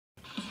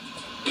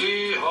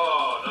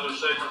Yeehaw! Another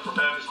segment from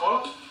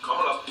PappysCorner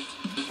coming up.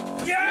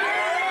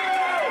 Yeah!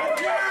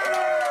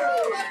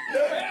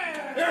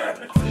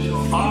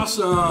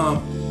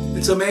 Awesome!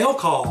 It's a mail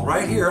call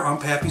right here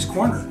on Pappy's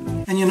Corner.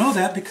 And you know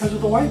that because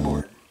of the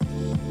whiteboard.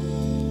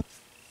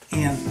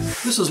 And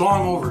this is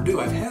long overdue.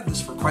 I've had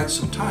this for quite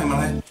some time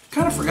and I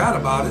kind of forgot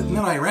about it, and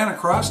then I ran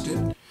across it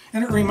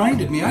and it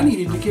reminded me I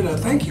needed to get a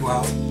thank you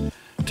out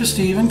to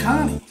Steve and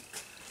Connie.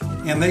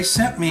 And they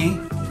sent me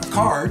a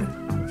card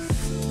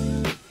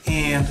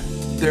and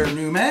their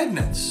new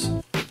magnets.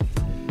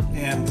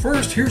 And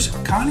first, here's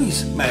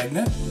Connie's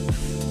magnet,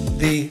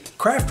 the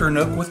Crafter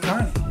Nook with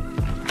Connie.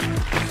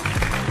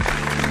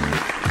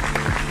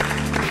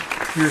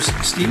 Here's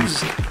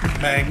Steve's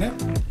magnet,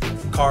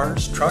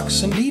 Cars,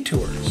 Trucks, and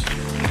Detours.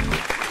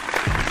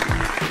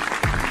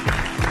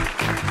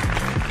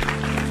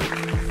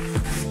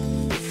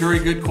 Very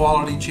good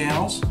quality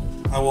channels.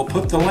 I will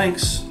put the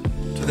links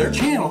to their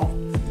channel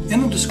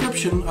in the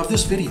description of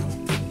this video.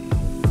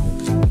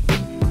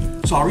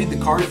 So I'll read the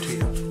card to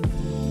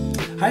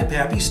you. Hi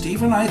Pappy,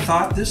 Steve and I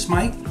thought this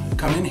might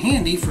come in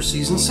handy for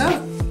season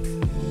 7.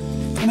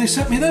 And they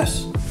sent me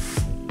this.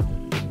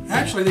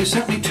 Actually, they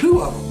sent me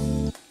 2 of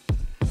them.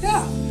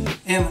 Yeah.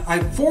 And I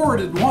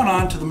forwarded one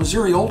on to the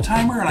Missouri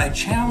Oldtimer and I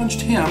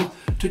challenged him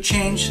to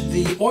change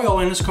the oil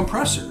in his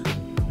compressor.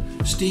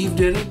 Steve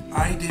did it,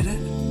 I did it.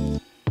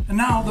 And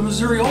now the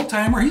Missouri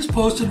Oldtimer, he's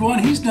posted one,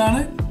 he's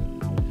done it.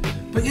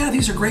 But yeah,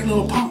 these are great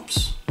little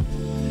pumps.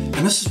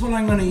 And this is what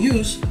I'm going to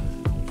use,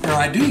 or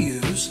I do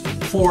use,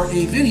 for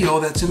a video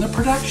that's in the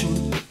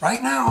production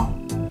right now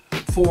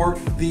for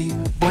the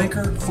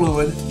blinker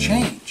fluid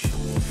change.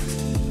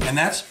 And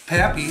that's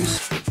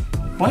Pappy's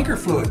blinker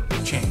fluid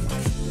change.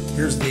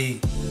 Here's the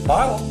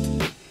bottle.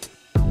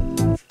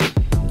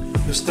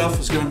 This stuff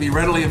is going to be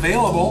readily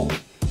available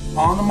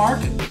on the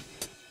market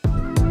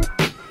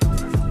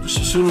just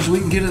as soon as we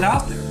can get it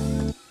out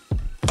there.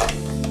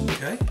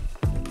 Okay?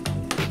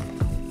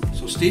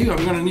 So Steve,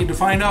 I'm going to need to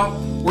find out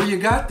where you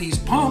got these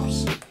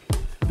pumps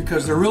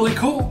because they're really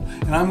cool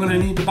and I'm going to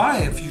need to buy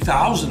a few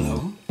thousand of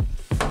them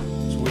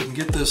so we can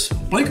get this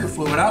blinker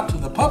fluid out to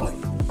the public.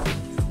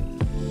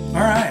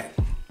 All right.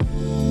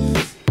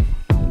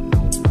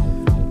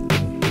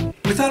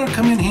 We thought it would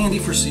come in handy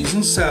for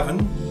season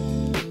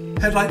 7,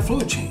 headlight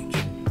fluid change.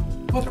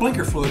 Well, it's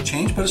blinker fluid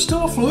change, but it's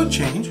still a fluid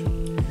change.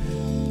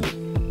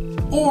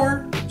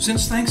 Or,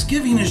 since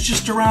Thanksgiving is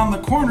just around the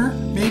corner,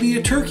 maybe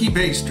a turkey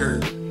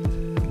baster.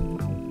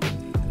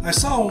 I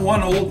saw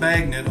one old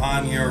magnet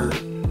on your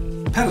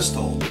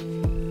pedestal,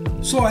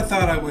 so I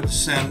thought I would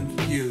send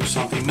you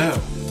something new,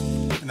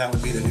 and that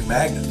would be the new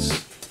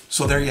magnets.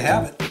 So there you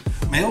have it.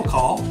 Mail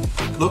call.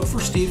 Look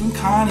for Steve and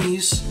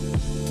Connie's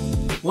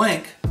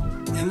link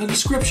in the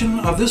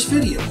description of this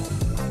video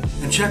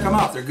and check them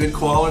out. They're good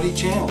quality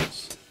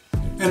channels.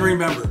 And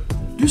remember,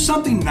 do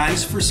something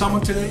nice for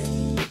someone today.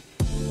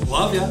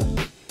 Love ya.